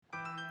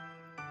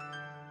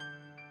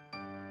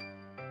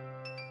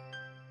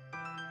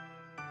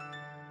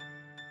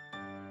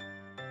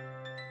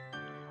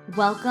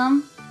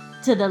Welcome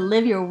to the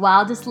Live Your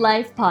Wildest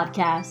Life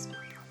podcast.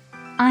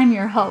 I'm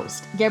your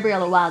host,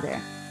 Gabriella Wilder,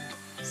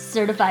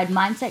 certified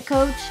mindset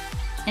coach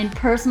and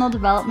personal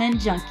development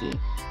junkie.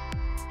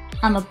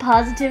 I'm a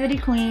positivity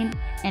queen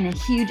and a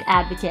huge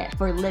advocate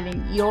for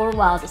living your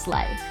wildest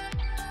life.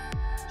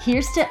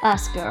 Here's to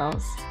us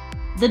girls,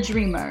 the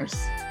dreamers,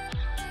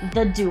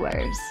 the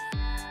doers,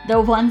 the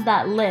ones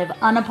that live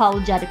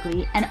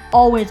unapologetically and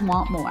always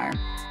want more.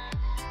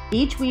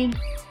 Each week,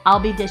 I'll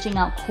be dishing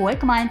out quick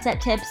mindset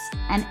tips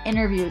and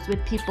interviews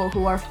with people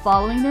who are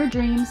following their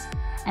dreams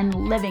and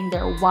living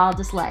their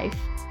wildest life.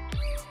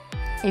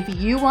 If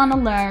you want to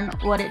learn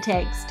what it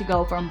takes to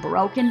go from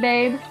broken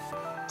babe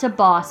to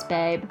boss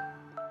babe,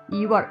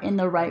 you are in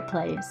the right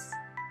place.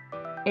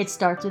 It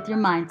starts with your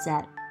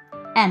mindset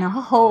and a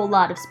whole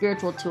lot of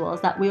spiritual tools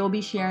that we will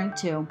be sharing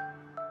too.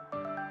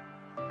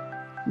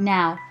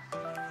 Now,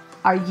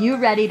 are you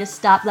ready to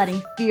stop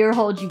letting fear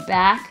hold you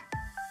back?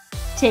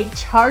 Take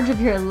charge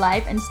of your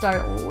life and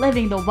start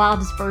living the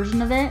wildest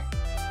version of it?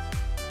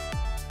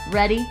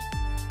 Ready,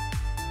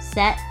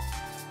 set,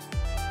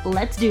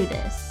 let's do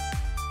this.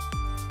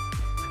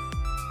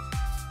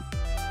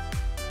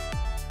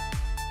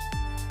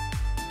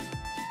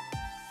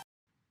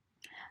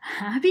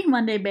 Happy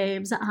Monday,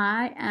 babes.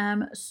 I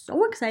am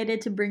so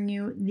excited to bring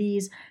you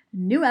these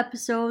new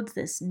episodes,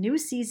 this new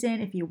season,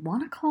 if you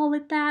want to call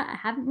it that. I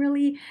haven't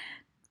really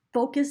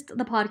focused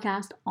the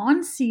podcast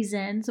on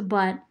seasons,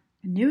 but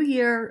new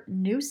year,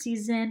 new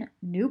season,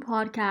 new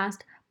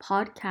podcast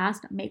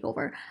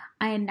makeover.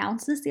 I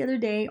announced this the other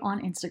day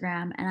on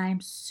Instagram, and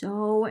I'm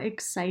so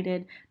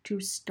excited to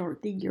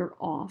start the year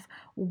off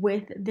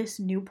with this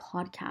new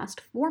podcast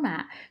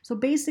format. So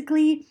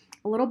basically,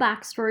 a little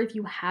backstory, if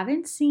you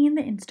haven't seen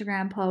the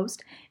Instagram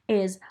post,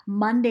 is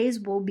Mondays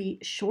will be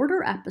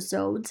shorter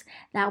episodes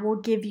that will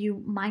give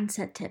you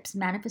mindset tips,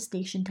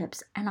 manifestation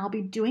tips, and I'll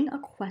be doing a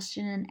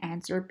question and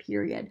answer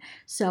period.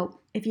 So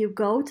if you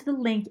go to the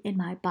link in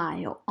my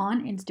bio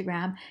on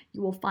Instagram,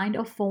 you will find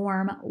a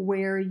form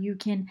where you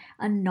can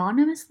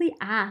anonymously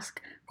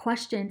ask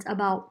questions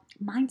about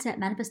mindset,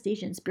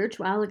 manifestation,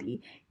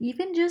 spirituality,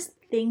 even just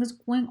things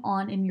going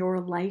on in your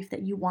life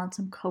that you want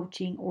some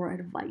coaching or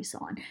advice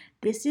on.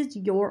 This is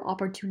your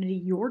opportunity,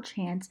 your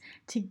chance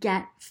to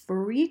get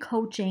free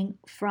coaching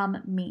from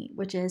me,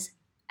 which is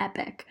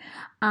epic.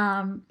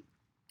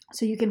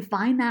 So you can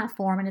find that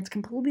form, and it's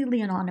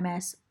completely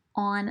anonymous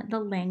on the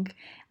link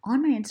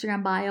on my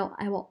Instagram bio.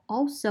 I will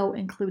also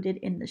include it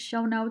in the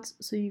show notes,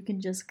 so you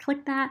can just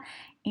click that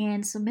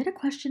and submit a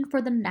question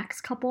for the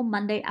next couple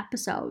Monday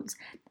episodes.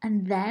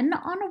 And then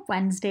on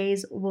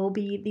Wednesdays will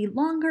be the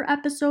longer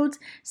episodes,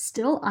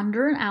 still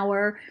under an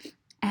hour,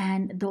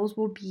 and those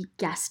will be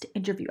guest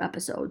interview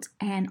episodes.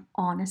 And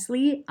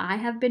honestly, I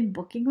have been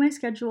booking my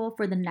schedule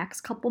for the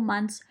next couple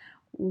months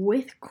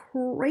with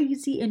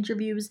crazy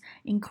interviews,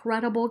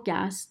 incredible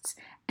guests,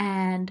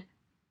 and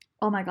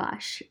oh my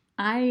gosh,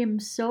 I am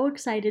so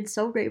excited,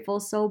 so grateful,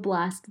 so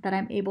blessed that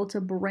I'm able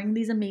to bring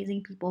these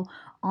amazing people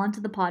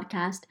onto the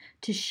podcast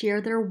to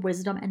share their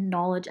wisdom and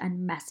knowledge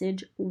and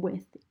message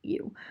with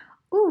you.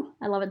 Ooh,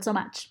 I love it so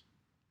much.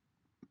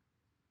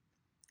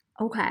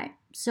 Okay,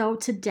 so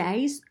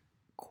today's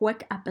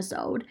quick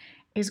episode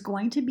is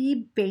going to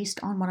be based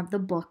on one of the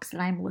books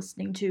that I'm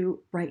listening to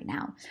right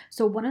now.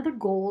 So one of the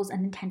goals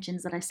and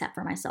intentions that I set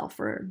for myself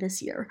for this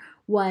year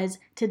was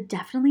to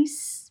definitely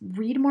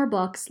read more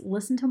books,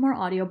 listen to more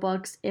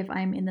audiobooks if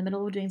I'm in the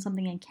middle of doing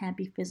something and can't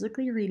be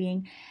physically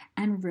reading,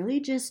 and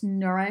really just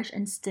nourish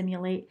and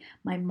stimulate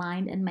my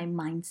mind and my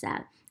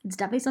mindset. It's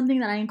definitely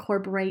something that I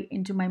incorporate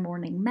into my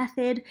morning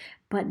method,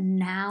 but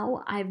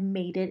now I've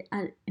made it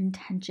an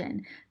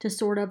intention to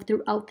sort of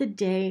throughout the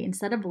day,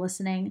 instead of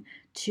listening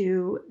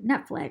to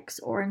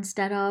Netflix or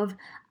instead of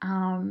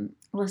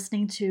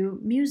listening to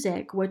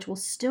music, which will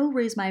still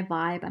raise my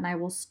vibe and I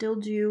will still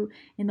do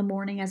in the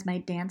morning as my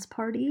dance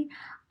party,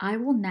 I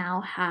will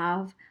now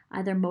have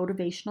either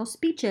motivational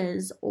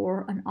speeches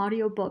or an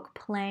audiobook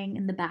playing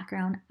in the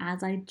background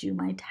as I do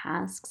my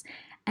tasks.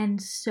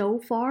 And so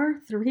far,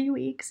 3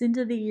 weeks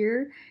into the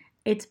year,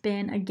 it's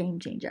been a game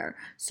changer.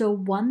 So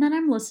one that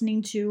I'm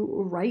listening to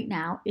right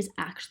now is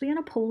actually a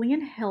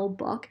Napoleon Hill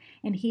book,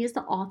 and he is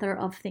the author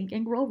of Think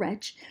and Grow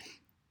Rich.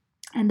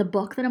 And the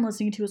book that I'm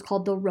listening to is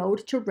called The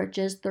Road to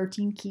Riches,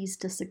 13 Keys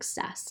to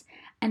Success.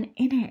 And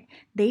in it,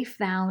 they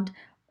found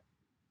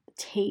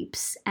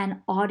tapes and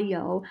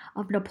audio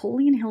of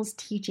Napoleon Hill's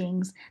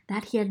teachings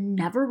that he had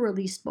never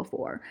released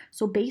before.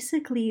 So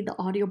basically, the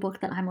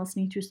audiobook that I'm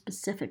listening to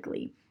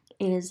specifically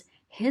is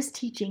his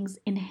teachings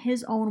in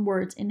his own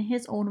words, in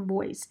his own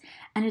voice.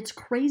 And it's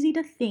crazy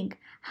to think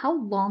how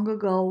long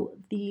ago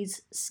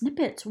these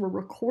snippets were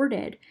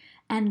recorded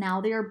and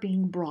now they are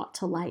being brought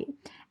to light.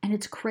 And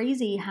it's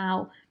crazy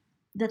how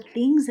the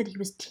things that he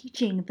was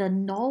teaching, the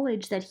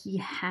knowledge that he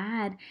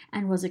had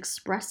and was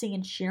expressing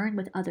and sharing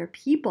with other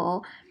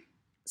people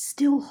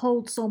still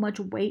holds so much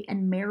weight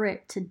and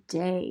merit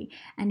today.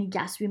 And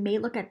yes, we may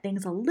look at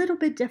things a little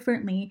bit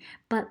differently,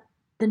 but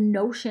the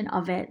notion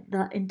of it,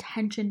 the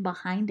intention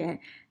behind it,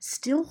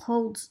 still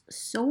holds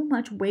so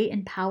much weight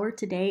and power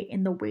today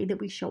in the way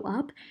that we show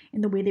up, in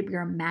the way that we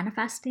are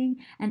manifesting,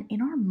 and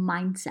in our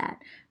mindset.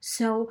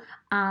 So,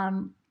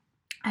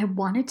 I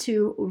wanted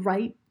to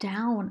write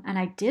down, and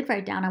I did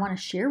write down, I want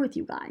to share with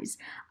you guys.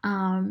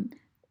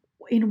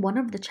 In one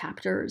of the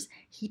chapters,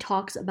 he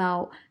talks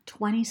about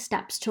 20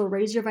 steps to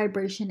raise your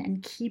vibration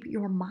and keep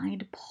your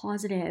mind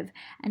positive.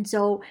 And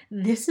so,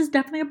 this is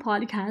definitely a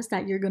podcast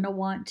that you're going to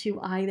want to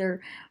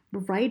either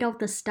write out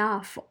the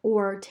stuff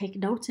or take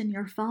notes in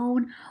your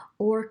phone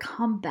or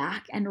come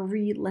back and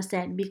re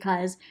listen,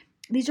 because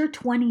these are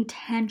 20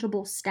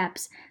 tangible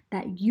steps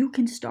that you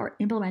can start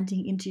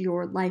implementing into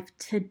your life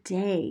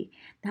today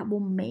that will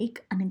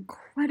make an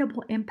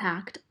incredible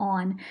impact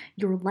on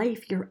your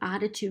life, your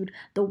attitude,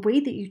 the way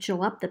that you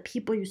show up, the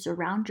people you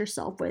surround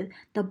yourself with,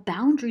 the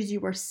boundaries you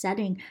are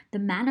setting, the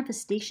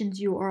manifestations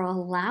you are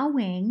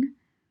allowing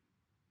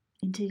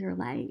into your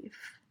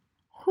life.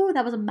 Whew,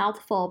 that was a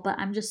mouthful, but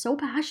I'm just so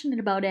passionate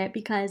about it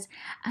because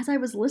as I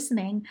was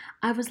listening,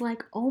 I was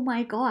like, oh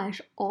my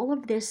gosh, all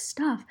of this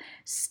stuff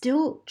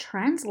still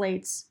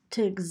translates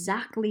to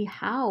exactly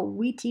how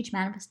we teach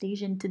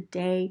manifestation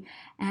today.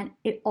 And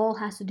it all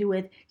has to do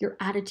with your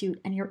attitude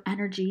and your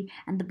energy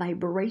and the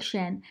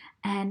vibration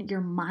and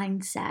your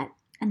mindset.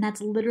 And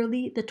that's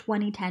literally the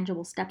 20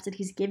 tangible steps that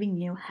he's giving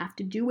you have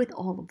to do with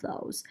all of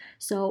those.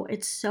 So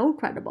it's so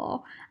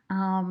credible.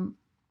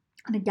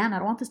 And again, I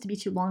don't want this to be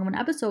too long of an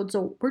episode,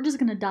 so we're just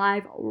going to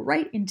dive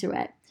right into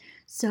it.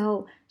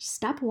 So,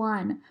 step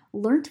one,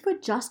 learn to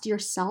adjust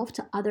yourself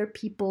to other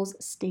people's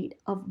state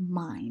of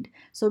mind.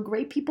 So,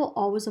 great people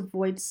always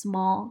avoid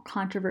small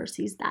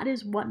controversies. That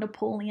is what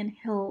Napoleon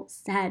Hill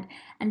said.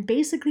 And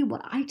basically,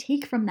 what I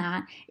take from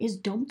that is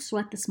don't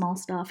sweat the small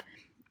stuff.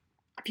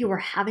 If you are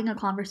having a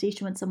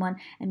conversation with someone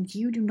and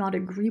you do not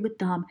agree with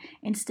them,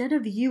 instead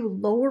of you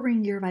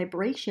lowering your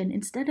vibration,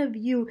 instead of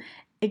you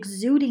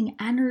exuding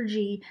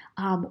energy,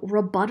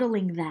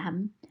 rebuttaling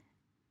them,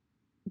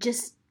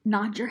 just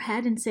nod your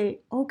head and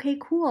say, okay,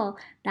 cool.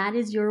 That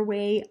is your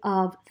way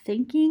of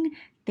thinking.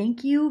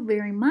 Thank you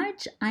very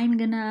much. I'm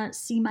going to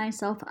see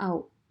myself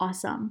out.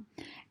 Awesome.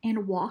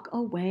 And walk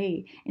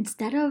away.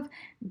 Instead of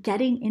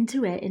getting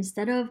into it,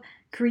 instead of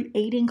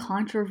creating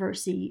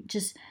controversy,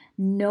 just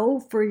know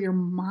for your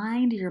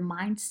mind, your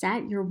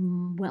mindset, your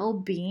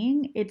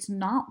well-being, it's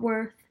not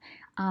worth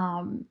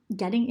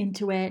getting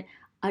into it.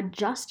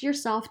 Adjust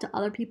yourself to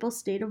other people's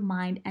state of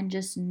mind and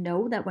just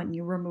know that when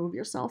you remove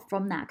yourself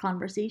from that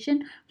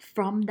conversation,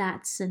 from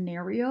that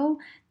scenario,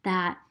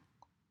 that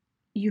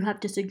you have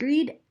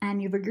disagreed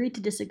and you've agreed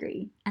to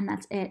disagree, and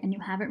that's it. And you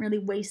haven't really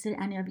wasted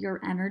any of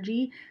your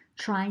energy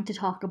trying to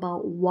talk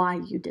about why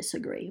you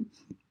disagree.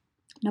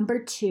 Number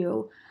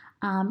two,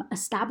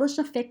 establish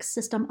a fixed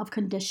system of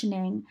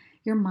conditioning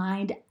your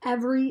mind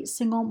every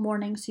single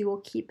morning so you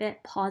will keep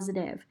it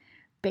positive.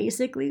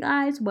 Basically,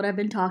 guys, what I've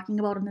been talking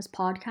about in this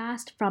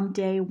podcast from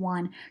day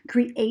one,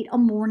 create a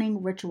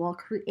morning ritual,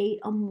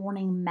 create a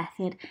morning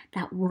method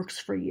that works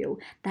for you,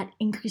 that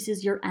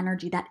increases your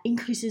energy, that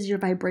increases your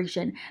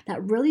vibration,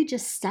 that really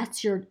just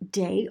sets your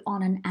day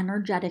on an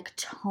energetic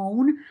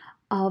tone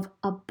of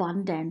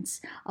abundance,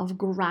 of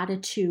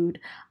gratitude,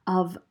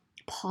 of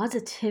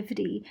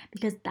positivity,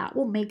 because that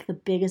will make the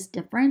biggest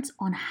difference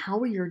on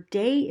how your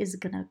day is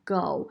gonna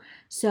go.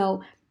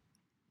 So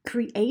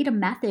create a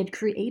method,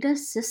 create a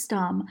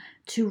system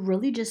to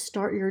really just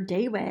start your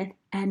day with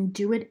and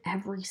do it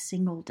every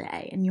single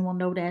day. And you will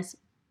notice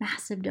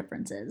massive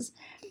differences.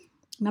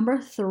 Number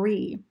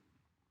three,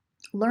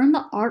 learn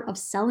the art of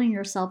selling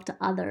yourself to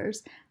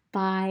others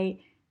by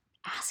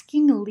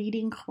asking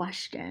leading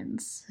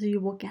questions so you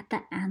will get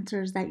the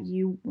answers that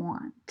you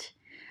want.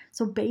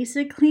 So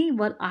basically,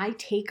 what I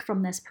take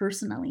from this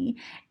personally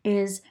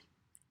is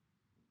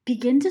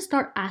begin to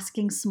start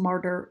asking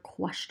smarter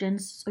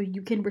questions so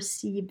you can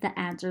receive the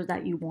answers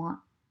that you want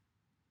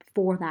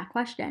for that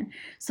question.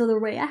 So the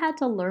way I had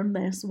to learn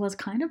this was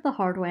kind of the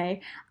hard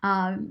way.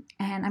 And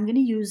I'm going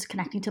to use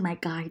connecting to my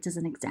guides as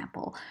an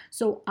example.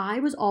 So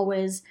I was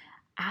always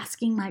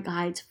asking my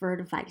guides for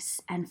advice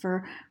and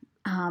for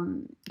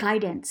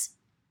guidance.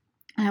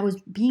 And I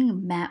was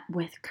being met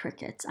with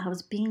crickets. I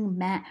was being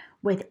met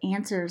with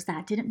answers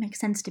that didn't make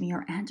sense to me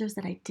or answers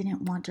that I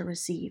didn't want to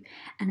receive.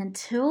 And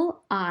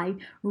until I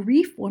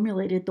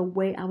reformulated the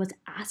way I was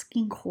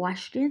asking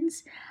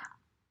questions,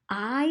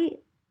 I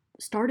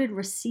started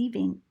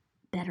receiving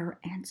better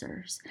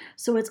answers.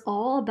 So it's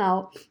all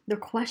about the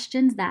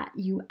questions that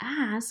you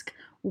ask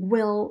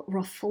will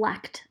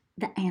reflect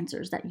the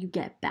answers that you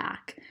get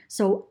back.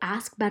 So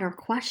ask better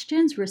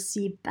questions,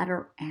 receive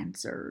better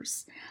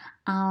answers.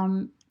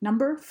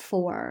 Number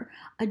 4,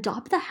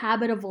 adopt the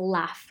habit of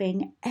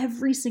laughing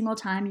every single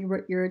time you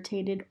were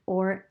irritated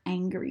or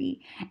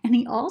angry. And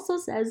he also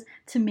says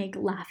to make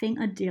laughing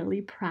a daily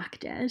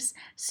practice.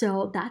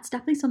 So that's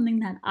definitely something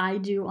that I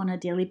do on a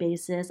daily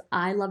basis.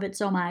 I love it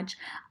so much.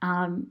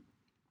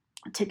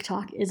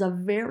 TikTok is a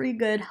very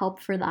good help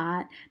for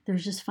that.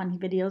 There's just funny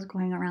videos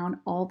going around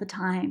all the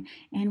time,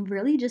 and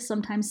really just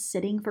sometimes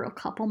sitting for a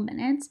couple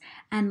minutes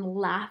and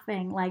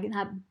laughing, like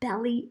that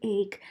belly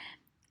ache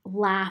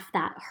laugh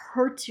that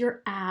hurts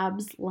your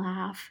abs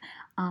laugh.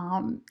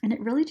 And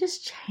it really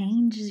just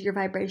changes your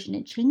vibration.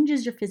 It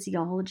changes your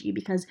physiology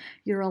because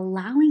you're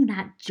allowing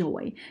that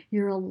joy,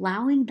 you're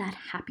allowing that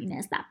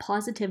happiness, that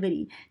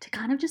positivity to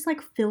kind of just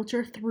like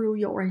filter through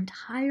your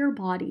entire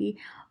body.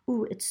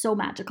 Ooh, it's so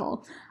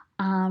magical.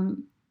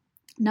 um,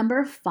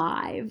 Number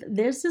 5,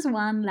 this is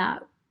one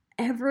that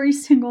every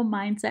single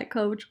mindset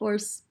coach or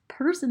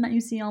person that you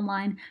see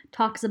online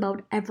talks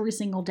about every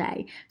single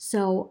day.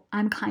 So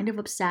I'm kind of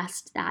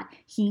obsessed that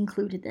he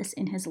included this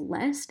in his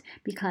list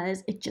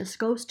because it just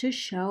goes to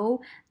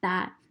show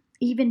that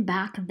even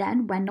back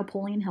then when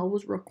Napoleon Hill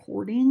was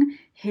recording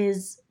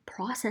his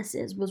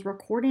processes, was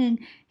recording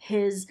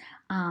his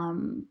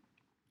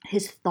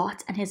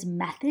thoughts and his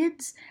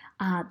methods,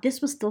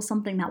 this was still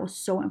something that was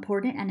so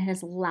important and it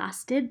has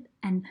lasted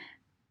and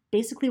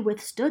basically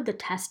withstood the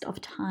test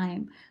of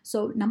time.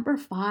 So, number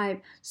 5,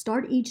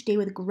 start each day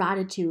with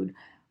gratitude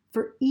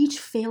for each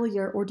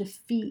failure or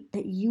defeat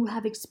that you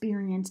have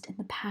experienced in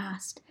the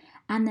past.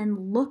 And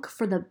then look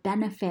for the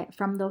benefit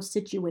from those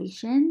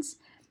situations.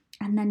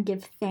 And then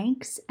give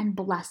thanks and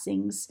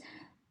blessings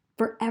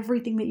for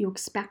everything that you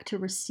expect to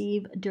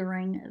receive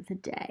during the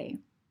day.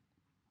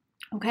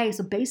 Okay,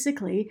 so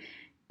basically,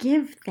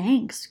 give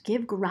thanks,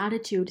 give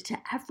gratitude to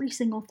every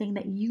single thing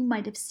that you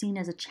might have seen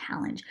as a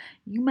challenge,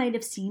 you might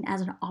have seen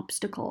as an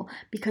obstacle,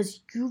 because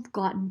you've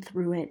gotten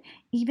through it.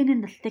 Even in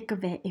the thick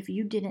of it, if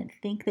you didn't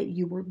think that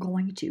you were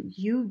going to,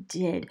 you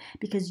did,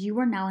 because you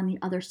are now on the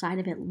other side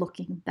of it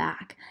looking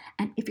back.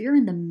 And if you're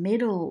in the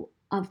middle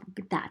of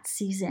that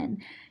season,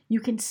 you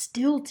can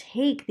still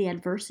take the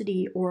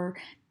adversity or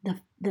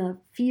the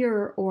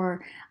fear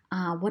or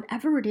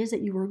whatever it is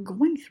that you are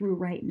going through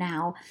right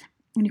now,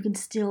 and you can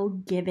still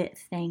give it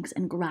thanks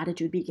and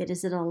gratitude,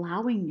 because it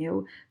allowing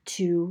you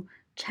to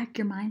check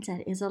your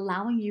mindset, is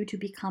allowing you to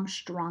become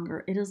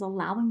stronger. It is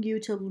allowing you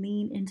to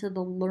lean into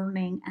the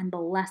learning and the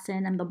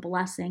lesson and the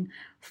blessing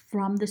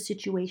from the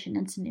situation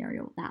and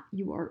scenario that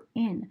you are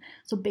in.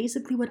 So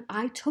basically what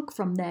I took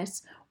from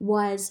this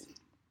was,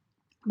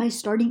 by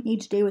starting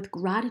each day with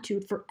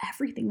gratitude for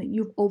everything that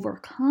you've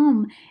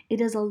overcome,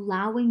 it is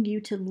allowing you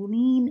to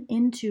lean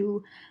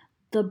into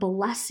the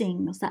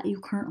blessings that you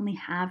currently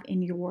have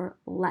in your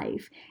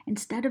life.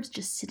 Instead of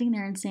just sitting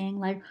there and saying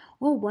like,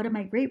 oh, what am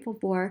I grateful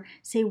for?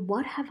 Say,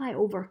 what have I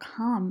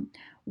overcome?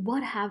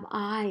 What have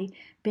I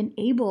been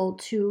able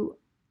to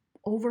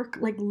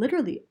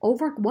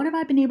what have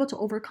I been able to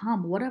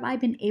overcome? What have I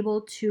been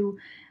able to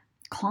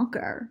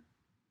conquer?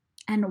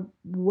 And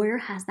where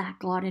has that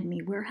gotten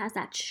me? Where has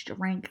that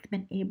strength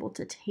been able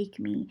to take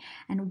me?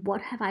 And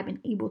what have I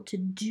been able to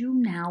do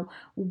now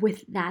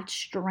with that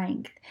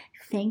strength?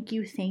 Thank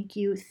you, thank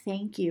you,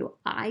 thank you.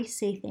 I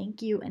say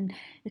thank you and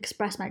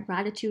express my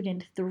gratitude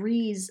in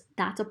threes.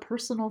 That's a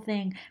personal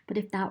thing. But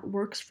if that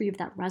works for you, if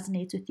that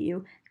resonates with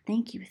you,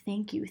 thank you,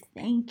 thank you,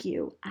 thank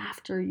you,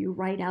 after you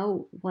write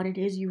out what it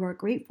is you are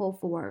grateful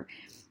for.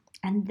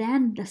 And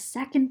then the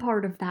second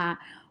part of that,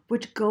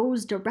 which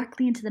goes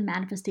directly into the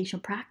manifestation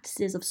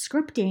practices of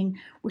scripting,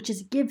 which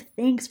is give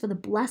thanks for the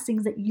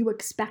blessings that you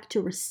expect to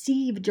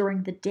receive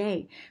during the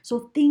day.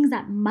 So things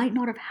that might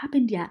not have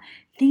happened yet,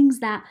 things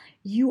that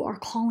you are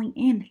calling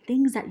in,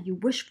 things that you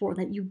wish for,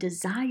 that you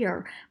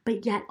desire,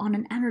 but yet on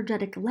an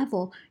energetic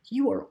level,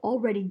 you are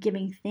already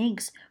giving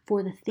thanks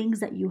for the things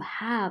that you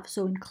have.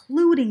 So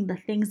including the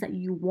things that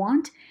you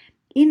want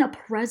in a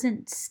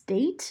present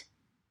state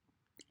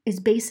is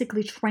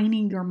basically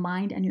training your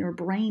mind and your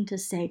brain to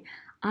say,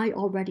 I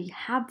already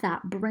have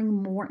that.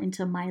 Bring more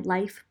into my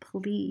life,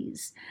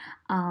 please.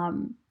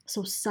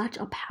 So such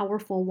a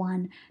powerful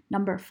one.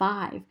 Number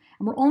 5. And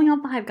we're only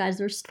on 5, guys.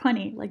 There's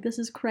 20. Like, this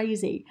is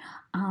crazy.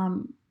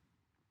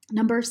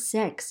 Number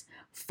 6,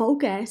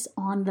 focus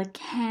on the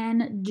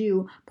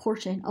can-do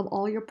portion of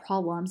all your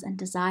problems and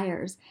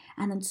desires,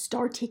 and then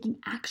start taking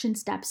action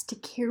steps to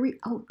carry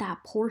out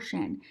that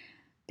portion.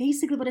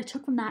 Basically, what I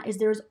took from that is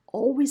there's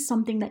always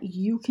something that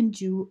you can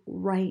do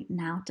right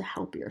now to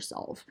help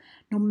yourself.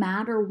 No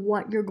matter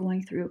what you're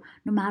going through,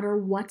 no matter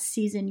what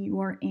season you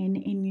are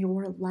in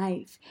your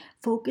life,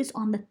 focus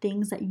on the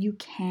things that you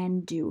can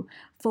do.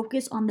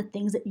 Focus on the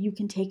things that you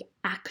can take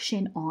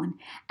action on,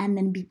 and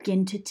then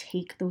begin to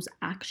take those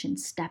action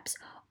steps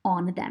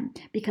on them.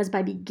 Because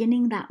by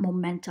beginning that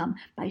momentum,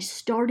 by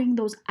starting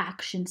those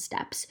action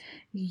steps,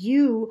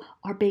 you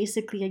are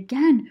basically,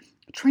 again,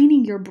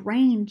 training your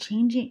brain,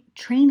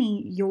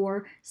 training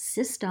your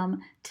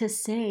system to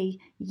say,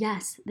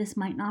 yes, this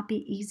might not be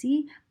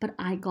easy, but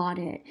I got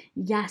it.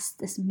 Yes,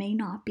 this may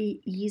not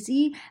be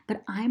easy,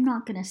 but I'm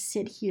not going to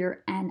sit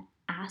here and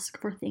ask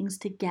for things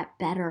to get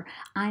better.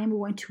 I am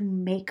going to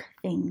make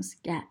things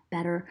get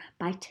better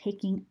by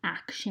taking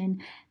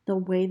action the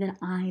way that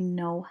I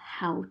know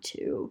how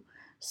to.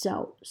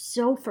 So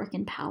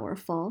freaking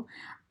powerful.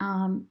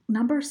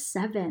 Number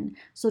 7,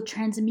 so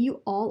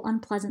transmute all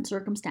unpleasant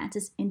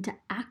circumstances into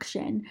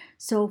action.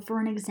 So, for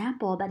an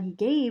example that he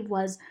gave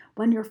was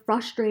when you're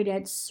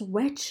frustrated,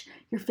 switch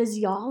your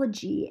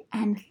physiology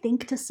and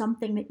think to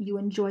something that you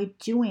enjoy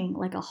doing,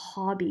 like a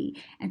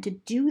hobby, and to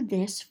do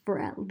this for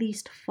at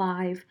least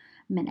 5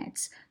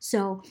 minutes.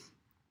 So,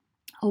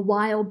 a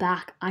while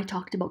back, I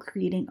talked about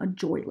creating a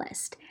joy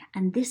list,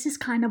 and this is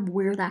kind of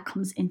where that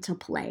comes into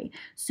play.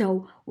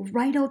 So,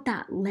 write out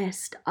that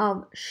list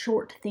of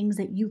short things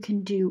that you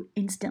can do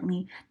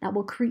instantly that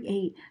will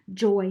create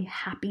joy,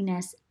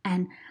 happiness,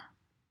 and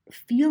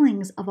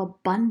feelings of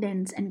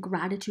abundance and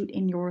gratitude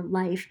in your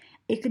life.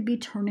 It could be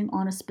turning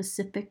on a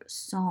specific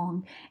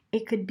song.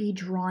 It could be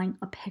drawing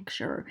a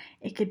picture.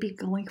 It could be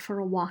going for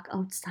a walk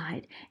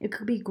outside. It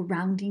could be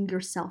grounding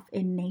yourself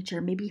in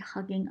nature, maybe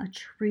hugging a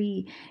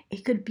tree.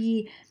 It could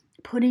be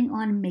putting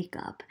on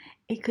makeup.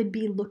 It could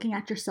be looking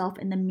at yourself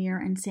in the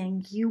mirror and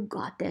saying, "You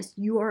got this.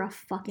 You are a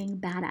fucking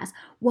badass."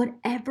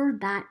 Whatever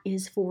that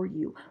is for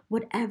you,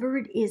 whatever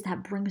it is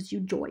that brings you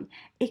joy.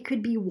 It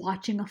could be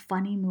watching a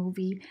funny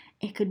movie.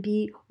 It could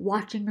be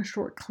watching a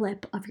short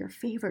clip of your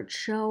favorite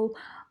show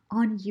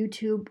on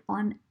YouTube,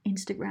 on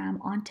Instagram,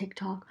 on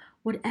TikTok.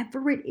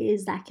 Whatever it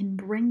is that can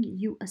bring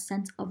you a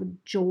sense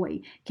of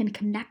joy, can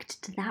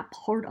connect to that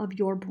part of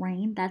your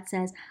brain that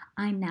says,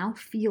 "I now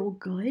feel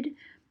good."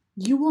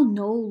 You will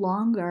no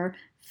longer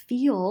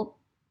feel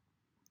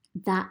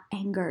that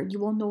anger. You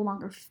will no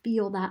longer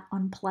feel that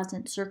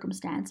unpleasant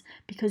circumstance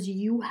because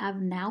you have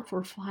now,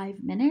 for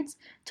 5 minutes,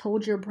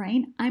 told your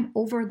brain, "I'm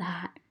over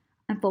that.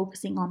 I'm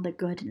focusing on the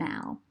good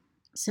now."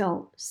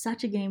 So,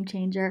 such a game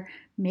changer.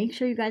 Make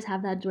sure you guys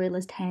have that joy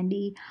list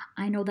handy.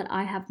 I know that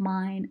I have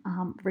mine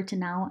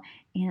written out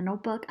in a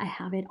notebook. I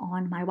have it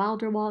on my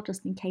Wilder wall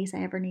just in case I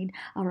ever need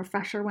a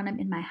refresher when I'm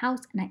in my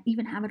house. And I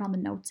even have it on the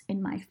notes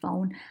in my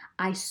phone.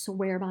 I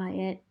swear by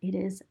it. It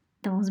is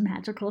the most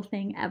magical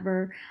thing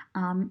ever.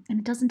 And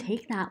it doesn't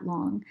take that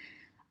long.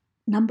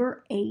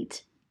 Number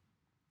 8,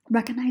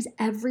 recognize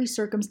every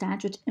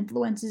circumstance which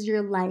influences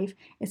your life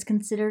is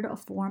considered a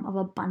form of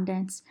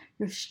abundance.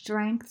 Your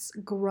strengths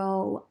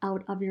grow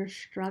out of your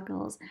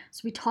struggles.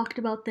 So, we talked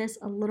about this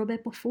a little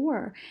bit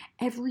before.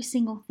 Every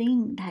single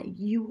thing that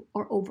you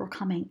are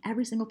overcoming,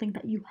 every single thing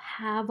that you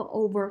have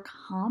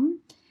overcome,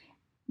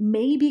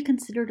 may be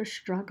considered a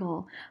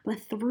struggle, but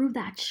through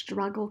that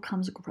struggle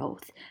comes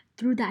growth.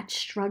 Through that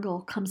struggle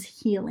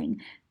comes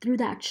healing. Through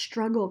that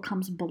struggle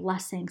comes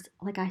blessings.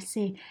 Like I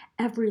say,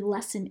 every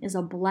lesson is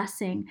a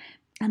blessing.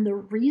 And the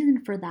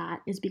reason for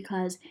that is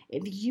because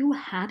if you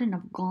hadn't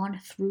have gone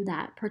through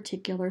that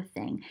particular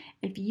thing,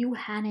 if you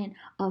hadn't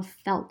have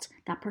felt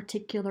that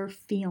particular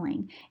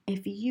feeling,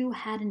 if you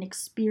hadn't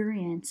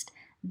experienced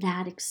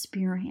that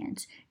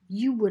experience,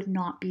 you would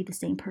not be the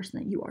same person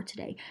that you are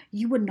today.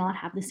 You would not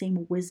have the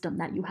same wisdom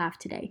that you have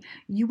today.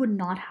 You would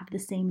not have the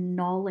same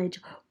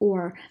knowledge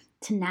or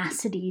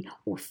tenacity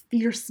or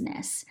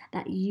fierceness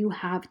that you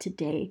have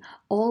today.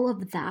 All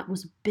of that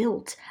was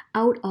built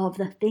out of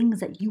the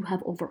things that you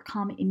have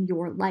overcome in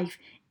your life,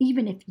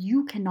 even if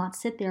you cannot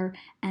sit there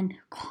and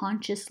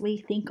consciously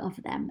think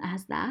of them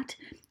as that.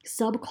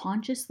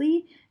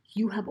 Subconsciously,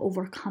 you have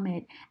overcome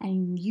it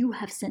and you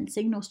have sent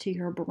signals to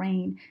your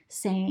brain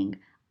saying,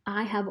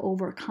 "I have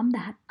overcome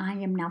that. I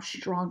am now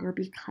stronger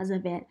because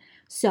of it."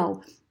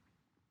 So,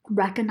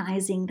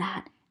 recognizing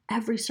that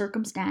every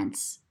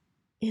circumstance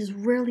is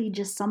really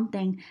just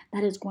something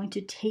that is going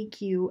to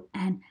take you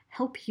and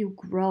help you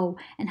grow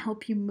and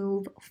help you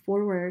move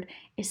forward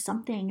is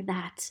something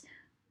that's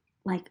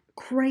like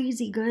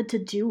crazy good to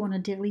do on a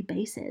daily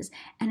basis.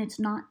 And it's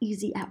not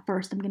easy at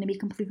first. I'm going to be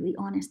completely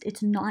honest.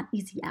 It's not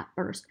easy at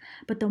first.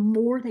 But the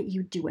more that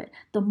you do it,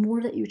 the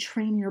more that you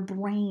train your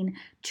brain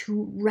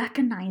to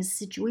recognize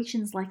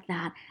situations like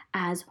that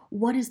as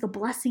what is the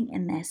blessing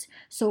in this.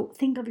 So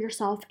think of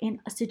yourself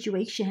in a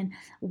situation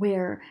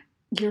where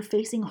you're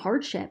facing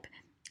hardship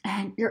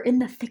and you're in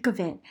the thick of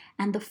it,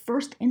 and the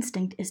first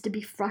instinct is to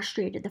be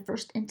frustrated. The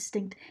first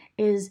instinct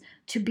is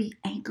to be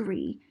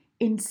angry.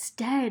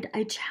 Instead,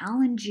 I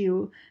challenge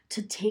you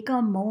to take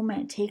a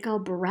moment, take a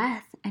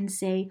breath, and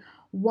say,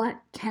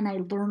 "What can I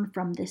learn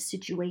from this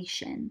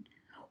situation?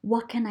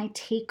 What can I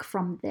take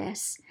from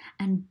this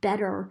and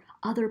better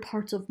other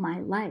parts of my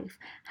life?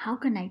 How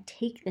can I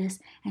take this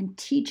and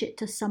teach it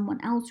to someone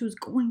else who's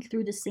going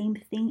through the same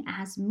thing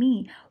as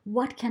me?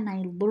 What can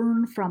I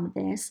learn from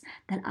this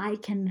that I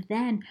can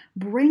then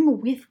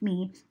bring with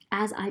me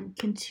as I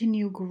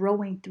continue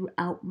growing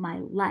throughout my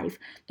life?"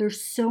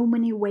 There's so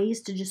many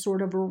ways to just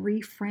sort of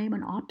reframe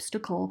an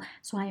obstacle.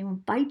 So I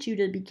invite you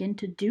to begin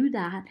to do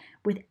that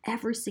with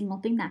every single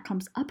thing that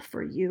comes up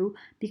for you,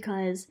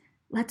 because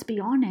let's be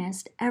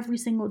honest, every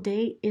single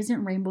day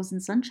isn't rainbows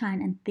and sunshine,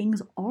 and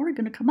things are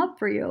going to come up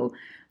for you.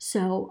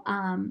 So,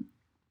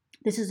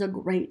 this is a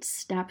great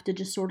step to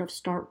just sort of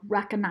start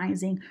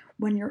recognizing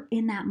when you're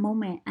in that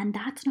moment. And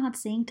that's not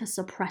saying to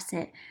suppress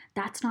it.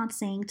 That's not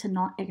saying to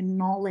not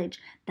acknowledge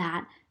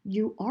that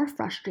you are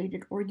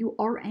frustrated or you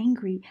are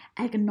angry.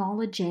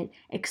 Acknowledge it,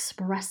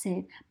 express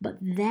it, but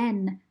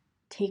then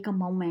take a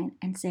moment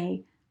and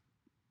say,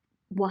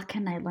 what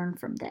can I learn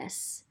from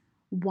this?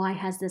 Why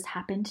has this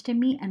happened to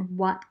me? And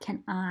what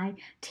can I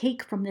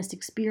take from this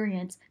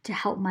experience to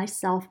help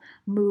myself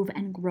move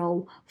and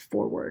grow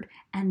forward?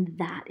 And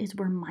that is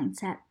where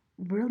mindset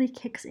really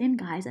kicks in,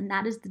 guys. And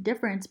that is the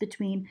difference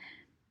between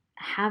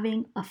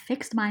having a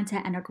fixed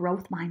mindset and a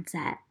growth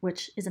mindset,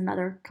 which is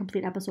another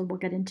complete episode we'll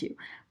get into.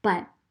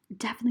 But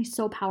definitely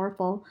so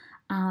powerful.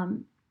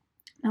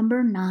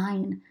 Number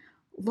 9,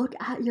 look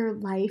at your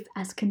life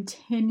as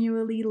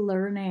continually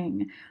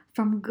learning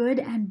from good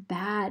and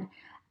bad,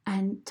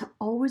 and to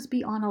always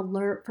be on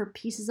alert for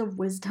pieces of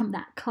wisdom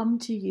that come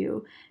to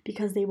you,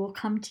 because they will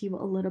come to you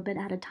a little bit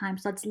at a time.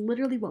 So that's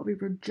literally what we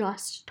were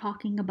just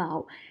talking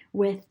about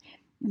with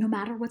no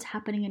matter what's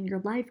happening in your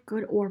life,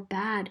 good or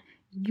bad,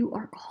 you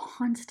are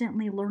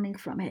constantly learning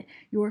from it.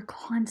 You are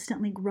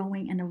constantly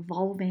growing and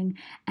evolving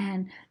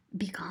and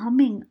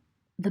becoming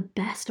the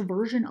best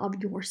version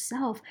of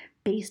yourself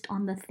based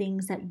on the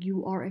things that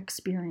you are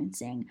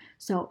experiencing.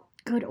 So,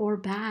 good or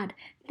bad,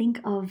 think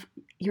of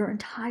your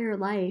entire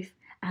life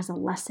as a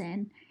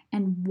lesson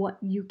and what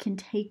you can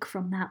take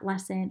from that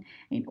lesson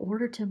in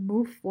order to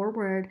move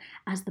forward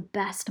as the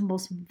best,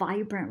 most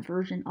vibrant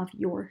version of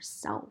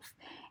yourself.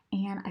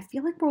 And I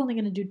feel like we're only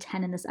going to do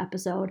 10 in this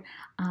episode,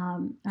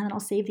 and then I'll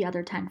save the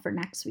other 10 for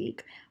next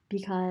week,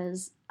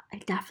 because I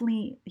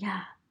definitely,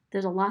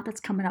 there's a lot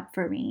that's coming up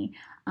for me,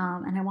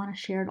 and I want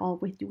to share it all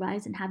with you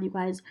guys and have you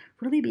guys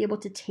really be able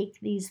to take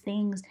these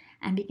things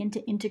and begin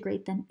to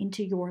integrate them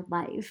into your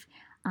life.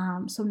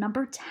 So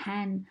number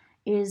 10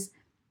 is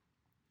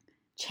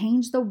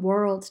change the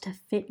world to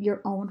fit your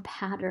own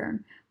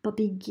pattern, but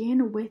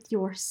begin with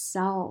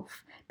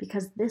yourself,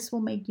 because this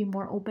will make you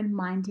more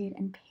open-minded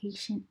and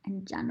patient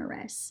and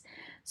generous.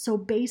 So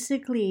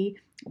basically,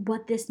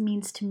 what this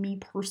means to me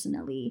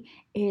personally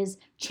is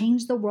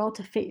change the world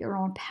to fit your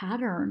own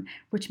pattern,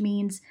 which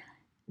means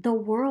the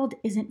world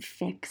isn't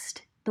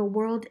fixed. The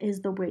world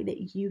is the way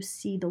that you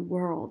see the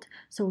world.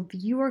 So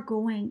if you are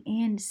going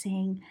in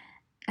saying,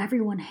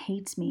 everyone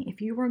hates me,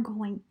 if you are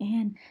going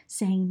in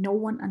saying no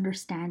one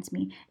understands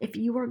me, if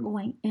you are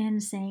going in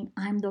saying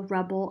I'm the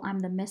rebel, I'm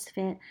the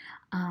misfit,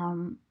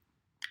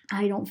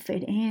 I don't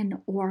fit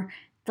in, or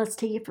let's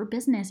take it for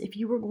business. If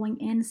you were going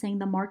in saying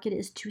the market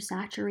is too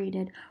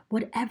saturated,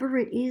 whatever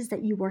it is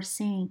that you are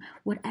saying,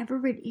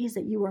 whatever it is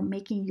that you are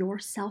making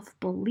yourself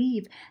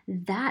believe,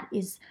 that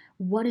is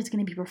what is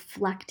going to be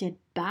reflected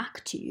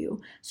back to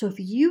you. So if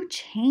you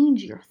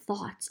change your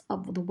thoughts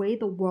of the way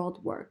the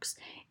world works,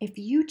 if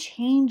you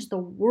change the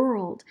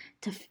world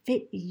to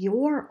fit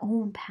your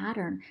own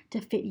pattern,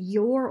 to fit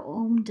your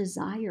own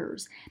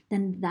desires,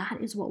 then that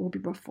is what will be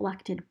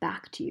reflected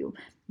back to you.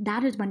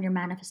 That is when your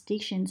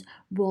manifestations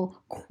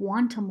will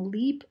quantum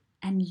leap,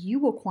 and you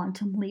will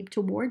quantum leap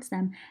towards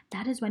them.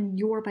 That is when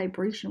your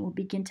vibration will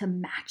begin to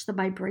match the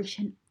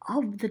vibration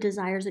of the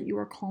desires that you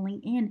are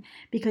calling in,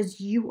 because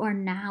you are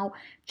now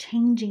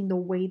changing the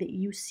way that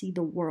you see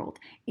the world.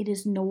 It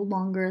is no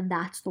longer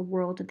that's the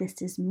world,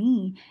 this is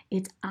me.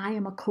 It's I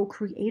am a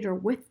co-creator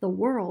with the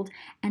world,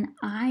 and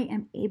I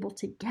am able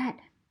to get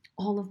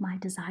all of my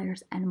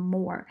desires and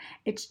more.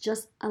 It's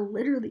just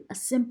literally a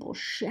simple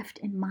shift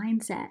in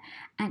mindset,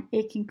 and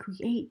it can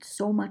create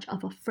so much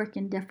of a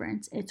freaking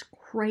difference. It's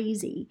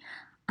crazy.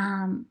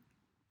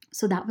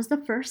 So that was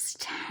the first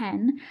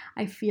 10.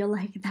 I feel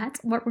like that's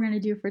what we're going to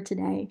do for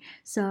today.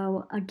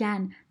 So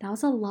again, that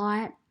was a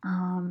lot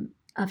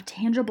of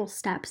tangible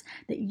steps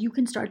that you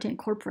can start to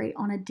incorporate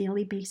on a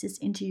daily basis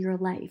into your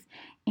life.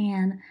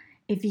 And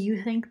if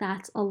you think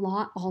that's a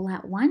lot all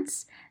at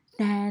once,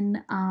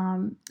 then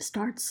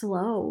start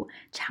slow.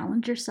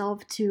 Challenge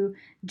yourself to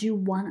do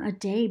one a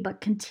day,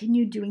 but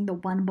continue doing the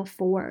one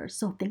before.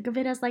 So think of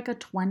it as like a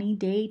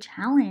 20-day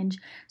challenge.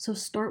 So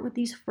start with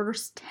these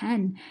first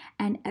 10,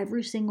 and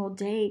every single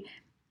day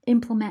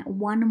implement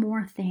one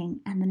more thing,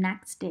 and the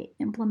next day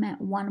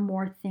implement one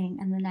more thing,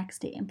 and the next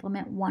day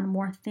implement one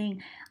more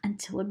thing,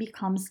 until it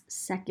becomes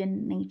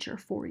second nature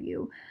for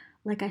you.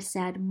 Like I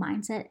said,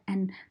 mindset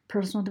and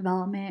personal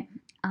development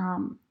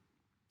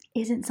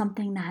isn't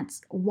something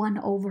that's won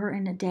over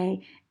in a day,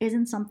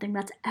 isn't something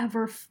that's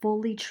ever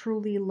fully,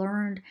 truly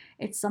learned.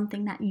 It's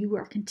something that you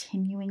are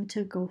continuing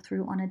to go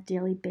through on a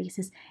daily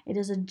basis. It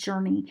is a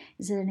journey,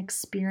 it is an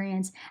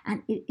experience,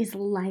 and it is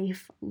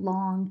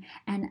lifelong.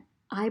 And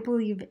I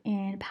believe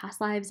in past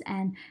lives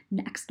and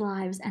next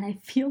lives, and I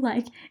feel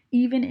like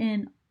even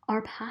in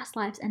our past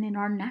lives and in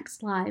our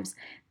next lives,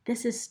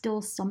 this is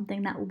still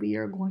something that we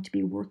are going to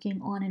be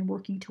working on and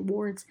working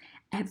towards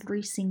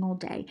every single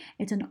day.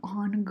 It's an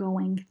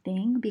ongoing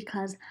thing,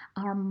 because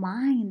our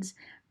minds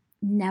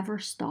never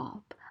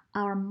stop.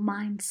 Our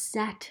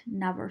mindset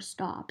never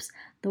stops.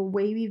 The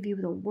way we view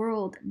the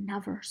world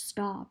never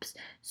stops.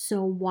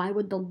 So why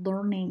would the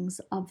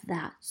learnings of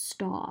that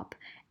stop?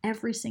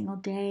 every single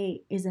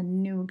day is a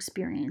new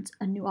experience,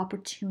 a new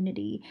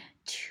opportunity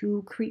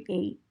to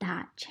create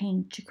that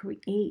change, to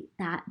create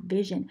that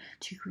vision,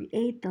 to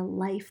create the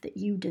life that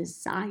you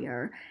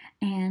desire.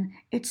 And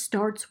it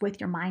starts with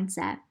your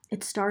mindset.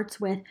 It starts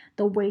with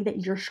the way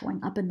that you're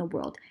showing up in the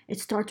world. It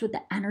starts with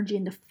the energy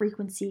and the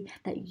frequency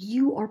that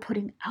you are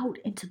putting out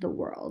into the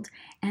world.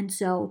 And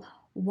so,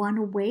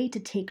 one way to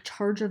take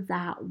charge of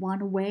that,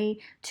 one way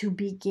to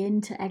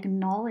begin to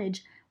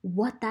acknowledge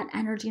what that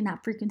energy and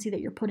that frequency that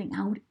you're putting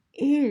out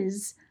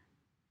is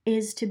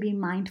to be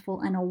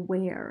mindful and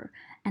aware.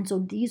 And so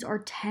these are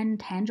 10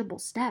 tangible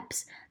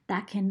steps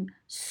that can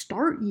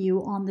start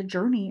you on the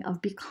journey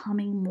of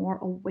becoming more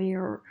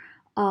aware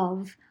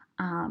of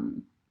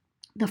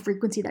the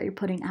frequency that you're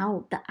putting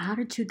out, the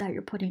attitude that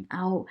you're putting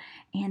out,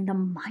 and the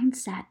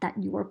mindset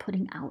that you are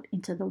putting out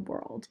into the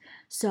world.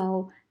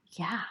 So,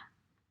 yeah,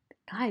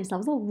 guys, that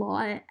was a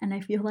lot. And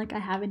I feel like I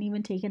haven't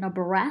even taken a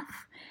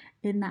breath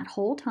in that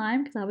whole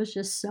time because I was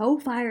just so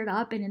fired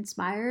up and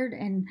inspired,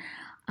 and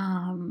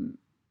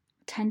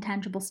 10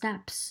 tangible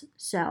steps.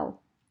 So,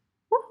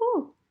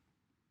 woohoo!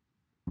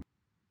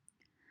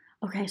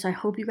 Okay, so I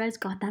hope you guys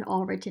got that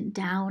all written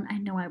down. I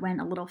know I went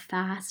a little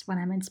fast. When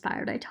I'm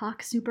inspired, I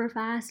talk super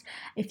fast.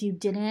 If you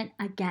didn't,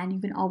 again,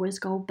 you can always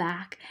go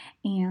back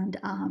and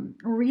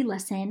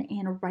re-listen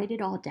and write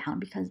it all down,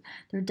 because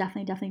there are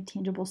definitely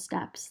tangible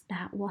steps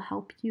that will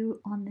help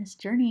you on this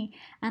journey.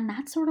 And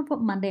that's sort of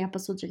what Monday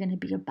episodes are going to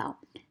be about.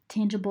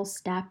 Tangible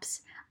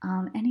steps,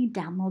 any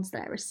downloads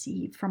that I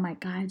receive from my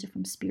guides or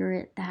from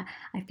spirit that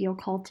I feel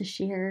called to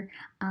share.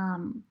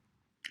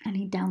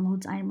 Any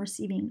downloads I am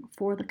receiving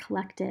for the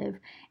collective,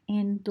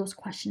 and those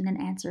question and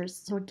answers.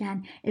 So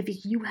again,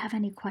 if you have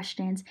any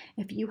questions,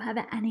 if you have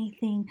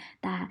anything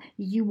that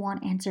you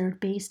want answered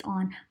based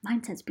on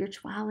mindset,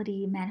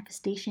 spirituality,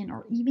 manifestation,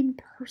 or even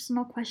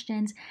personal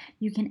questions,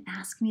 you can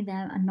ask me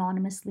them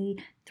anonymously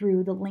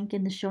through the link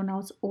in the show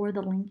notes or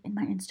the link in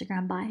my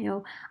Instagram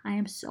bio. I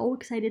am so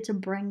excited to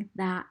bring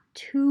that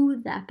to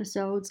the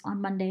episodes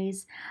on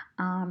Mondays.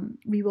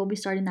 We will be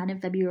starting that in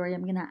February.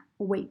 I'm gonna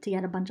wait to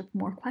get a bunch of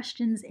more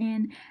questions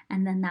in,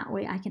 and then that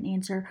way I can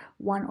answer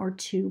 1 or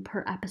 2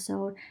 per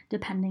episode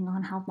depending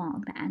on how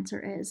long the answer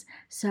is.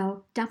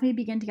 So definitely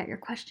begin to get your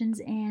questions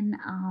in,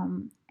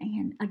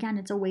 and again,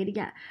 it's a way to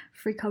get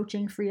free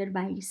coaching, free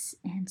advice,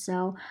 and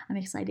so I'm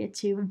excited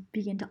to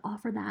begin to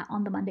offer that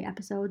on the Monday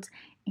episodes.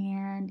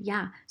 And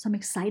yeah, so I'm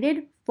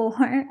excited for,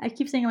 I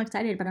keep saying I'm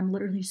excited, but I'm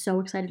literally so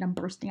excited I'm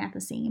bursting at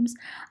the seams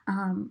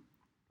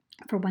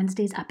for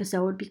Wednesday's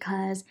episode,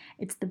 because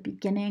it's the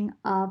beginning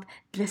of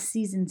this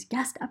season's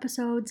guest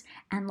episodes.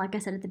 And like I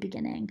said at the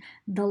beginning,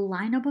 the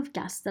lineup of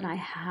guests that I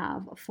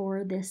have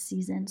for this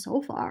season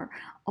so far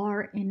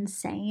are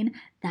insane,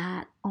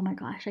 that, oh my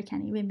gosh, I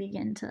can't even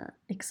begin to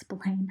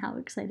explain how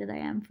excited I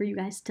am for you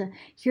guys to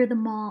hear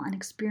them all and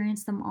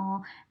experience them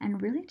all,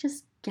 and really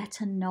just get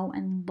to know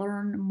and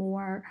learn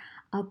more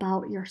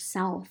about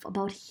yourself,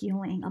 about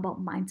healing,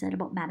 about mindset,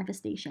 about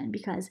manifestation,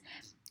 because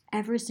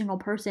every single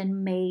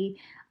person may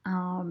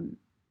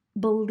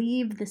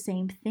believe the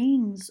same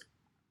things,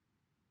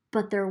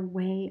 but their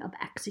way of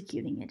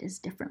executing it is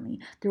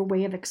differently. Their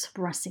way of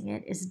expressing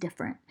it is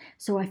different.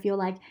 So I feel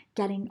like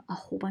getting a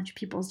whole bunch of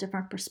people's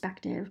different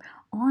perspective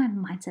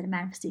on mindset and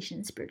manifestation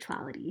and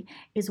spirituality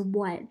is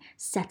what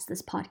sets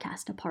this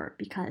podcast apart,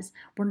 because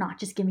we're not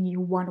just giving you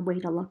one way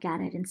to look at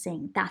it and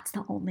saying that's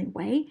the only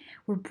way.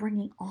 We're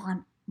bringing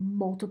on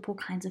multiple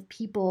kinds of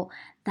people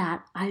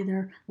that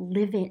either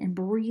live it and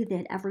breathe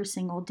it every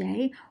single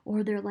day,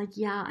 or they're like,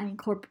 yeah, I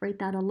incorporate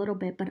that a little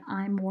bit, but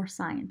I'm more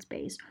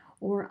science-based,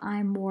 or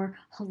I'm more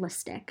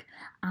holistic.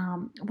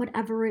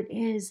 Whatever it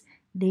is,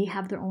 they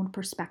have their own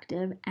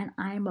perspective, and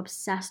I'm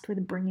obsessed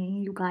with bringing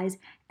you guys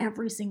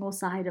every single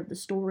side of the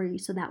story,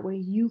 so that way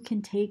you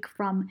can take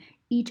from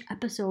each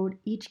episode,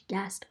 each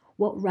guest,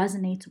 what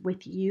resonates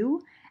with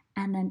you,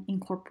 and then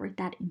incorporate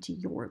that into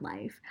your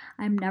life.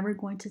 I'm never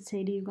going to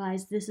say to you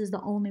guys, this is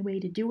the only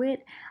way to do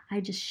it. I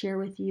just share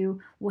with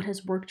you what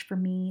has worked for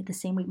me, the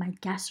same way my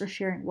guests are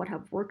sharing what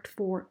have worked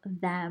for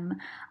them.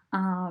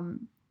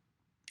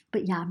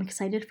 But yeah, I'm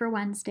excited for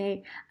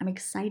Wednesday. I'm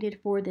excited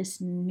for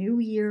this new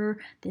year,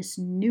 this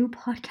new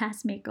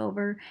podcast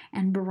makeover,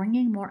 and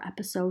bringing more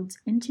episodes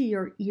into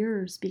your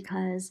ears,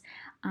 because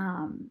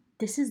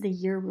this is the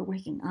year we're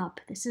waking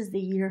up. This is the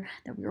year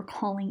that we are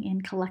calling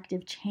in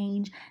collective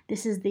change.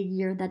 This is the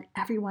year that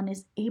everyone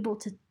is able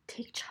to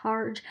take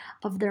charge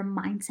of their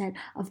mindset,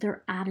 of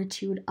their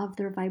attitude, of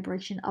their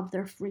vibration, of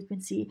their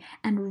frequency,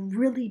 and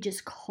really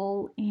just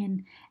call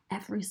in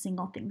every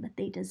single thing that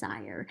they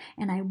desire.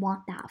 And I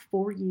want that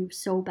for you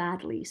so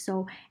badly.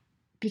 So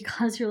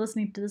because you're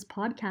listening to this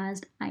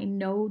podcast, I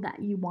know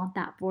that you want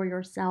that for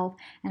yourself,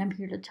 and I'm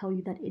here to tell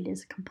you that it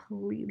is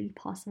completely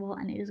possible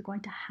and it is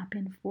going to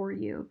happen for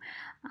you.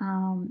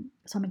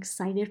 So I'm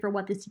excited for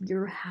what this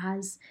year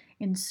has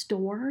in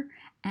store,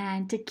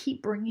 and to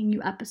keep bringing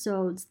you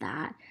episodes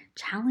that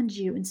challenge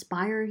you,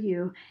 inspire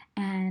you,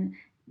 and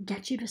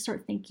get you to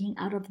start thinking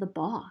out of the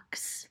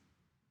box,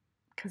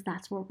 because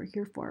that's what we're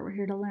here for. We're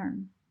here to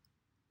learn.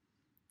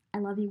 I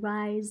love you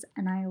guys,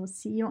 and I will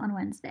see you on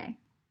Wednesday.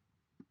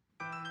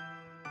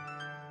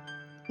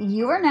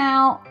 You are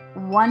now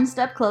one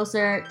step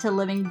closer to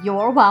living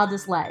your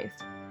wildest life.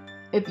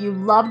 If you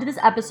loved this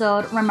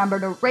episode, remember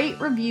to rate,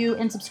 review,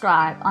 and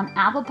subscribe on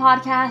Apple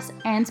Podcasts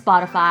and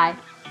Spotify,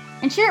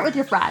 and share it with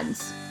your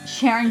friends.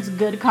 Sharing's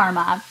good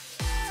karma.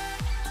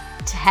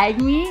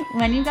 Tag me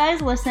when you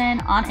guys listen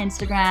on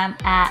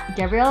Instagram at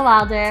Gabriella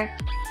Wilder,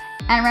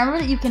 and remember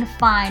that you can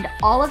find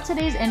all of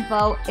today's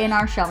info in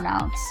our show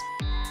notes.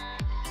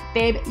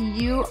 Babe,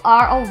 you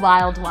are a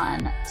wild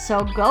one,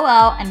 so go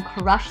out and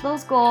crush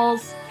those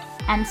goals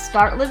and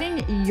start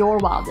living your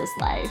wildest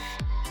life.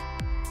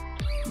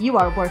 You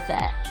are worth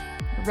it.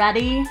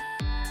 Ready,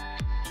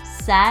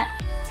 set,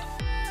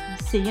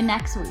 see you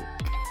next week.